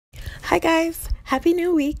Hi guys, happy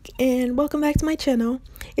new week and welcome back to my channel.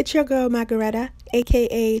 It's your girl Margaretta,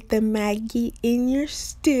 aka the Maggie in your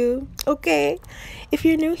stew. Okay, if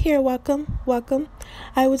you're new here, welcome.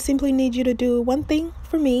 I would simply need you to do one thing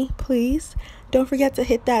for me, please. Don't forget to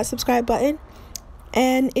hit that subscribe button.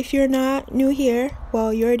 And if you're not new here,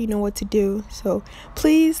 well, you already know what to do. So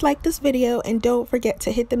please like this video and don't forget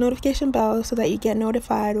to hit the notification bell so that you get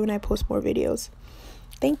notified when I post more videos.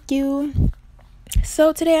 Thank you.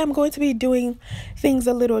 So today I'm going to be doing things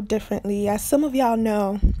a little differently. As some of y'all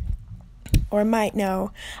know, or might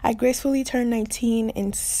know, I gracefully turned 19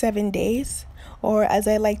 in 7 days, or as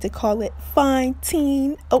I like to call it, fine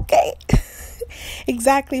teen, okay?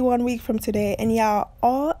 Exactly 1 week from today. And y'all,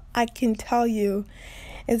 all I can tell you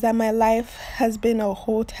is that my life has been a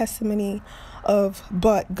whole testimony of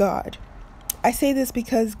but God. I say this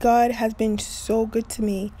because God has been so good to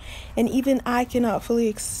me, and even I cannot fully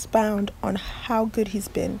expound on how good he's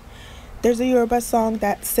been. There's a Yoruba song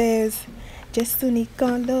that says, Jesu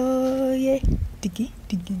nikan lo ye, digi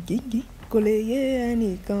digi digi, kole ye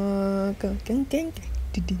nikan kan kan kan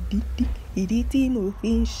di di di di, idi ti mo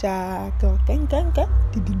fin sha kan kan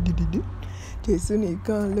di di di di di. Jesu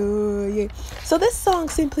nikan lo ye. So this song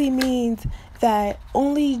simply means that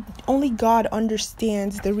only God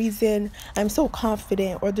understands the reason I'm so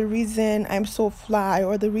confident, or the reason I'm so fly,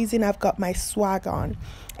 or the reason I've got my swag on.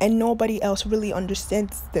 And nobody else really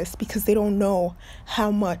understands this because they don't know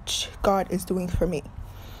how much God is doing for me.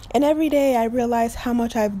 And every day I realize how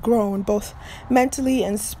much I've grown, both mentally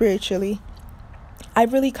and spiritually.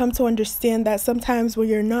 I've really come to understand that sometimes when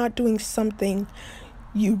you're not doing something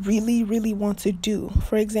you really want to do,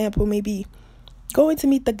 for example, maybe going to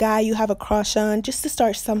meet the guy you have a crush on just to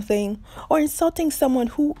start something, or insulting someone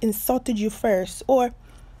who insulted you first, or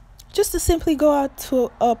just to simply go out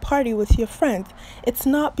to a party with your friends. It's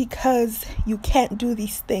not because you can't do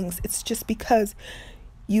these things. It's just because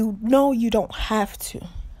you know you don't have to,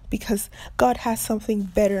 because God has something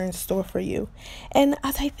better in store for you. And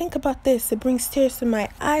as I think about this, it brings tears to my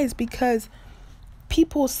eyes because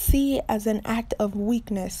people see it as an act of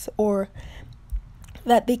weakness, or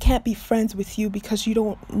that they can't be friends with you because you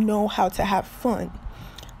don't know how to have fun.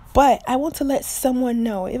 But I want to let someone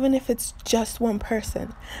know, even if it's just one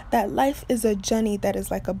person, that life is a journey that is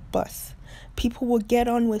like a bus. People will get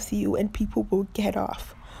on with you and people will get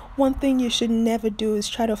off. One thing you should never do is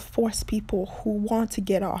try to force people who want to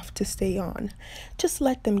get off to stay on. Just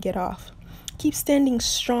let them get off. Keep standing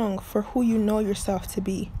strong for who you know yourself to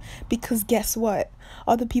be. Because guess what?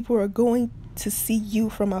 Other people are going to see you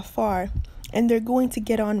from afar, and they're going to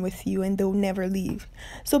get on with you, and they'll never leave.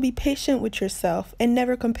 So be patient with yourself and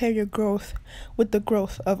never compare your growth with the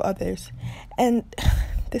growth of others. And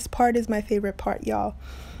this part is my favorite part, y'all.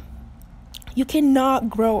 You cannot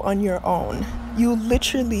grow on your own. You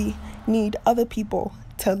literally need other people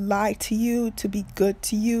to lie to you, to be good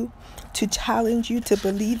to you, to challenge you, to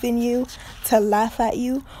believe in you, to laugh at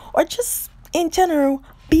you, or just in general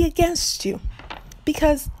be against you.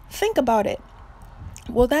 Because think about it.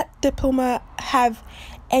 Will that diploma have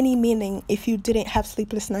any meaning if you didn't have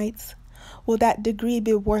sleepless nights? Will that degree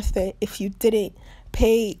be worth it if you didn't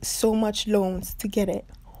pay so much loans to get it?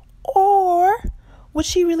 Or would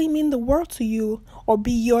she really mean the world to you, or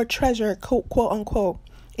be your treasure, quote unquote,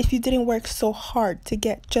 if you didn't work so hard to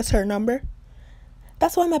get just her number?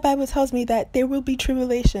 That's why my Bible tells me that there will be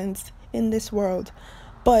tribulations in this world,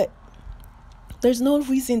 but there's no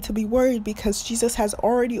reason to be worried because Jesus has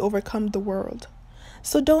already overcome the world.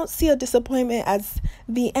 So don't see a disappointment as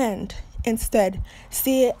the end. Instead,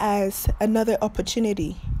 see it as another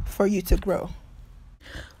opportunity for you to grow.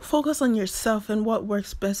 Focus on yourself and what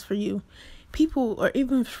works best for you. People or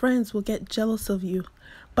even friends will get jealous of you,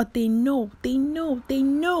 but they know.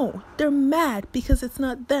 They're mad because it's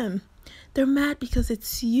not them. They're mad because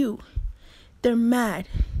it's you. They're mad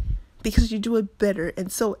because you do it better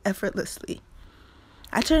and so effortlessly.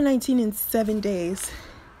 I turned 19 in 7 days.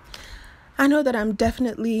 I know that I'm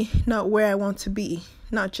definitely not where I want to be,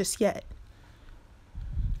 not just yet.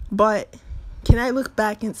 But can I look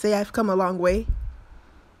back and say I've come a long way?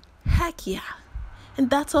 Heck yeah. And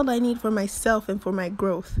that's all I need for myself and for my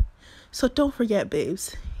growth. So don't forget,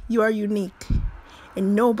 babes, you are unique.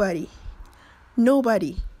 And nobody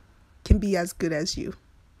can be as good as you.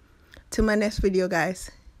 Till my next video,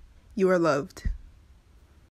 guys, you are loved.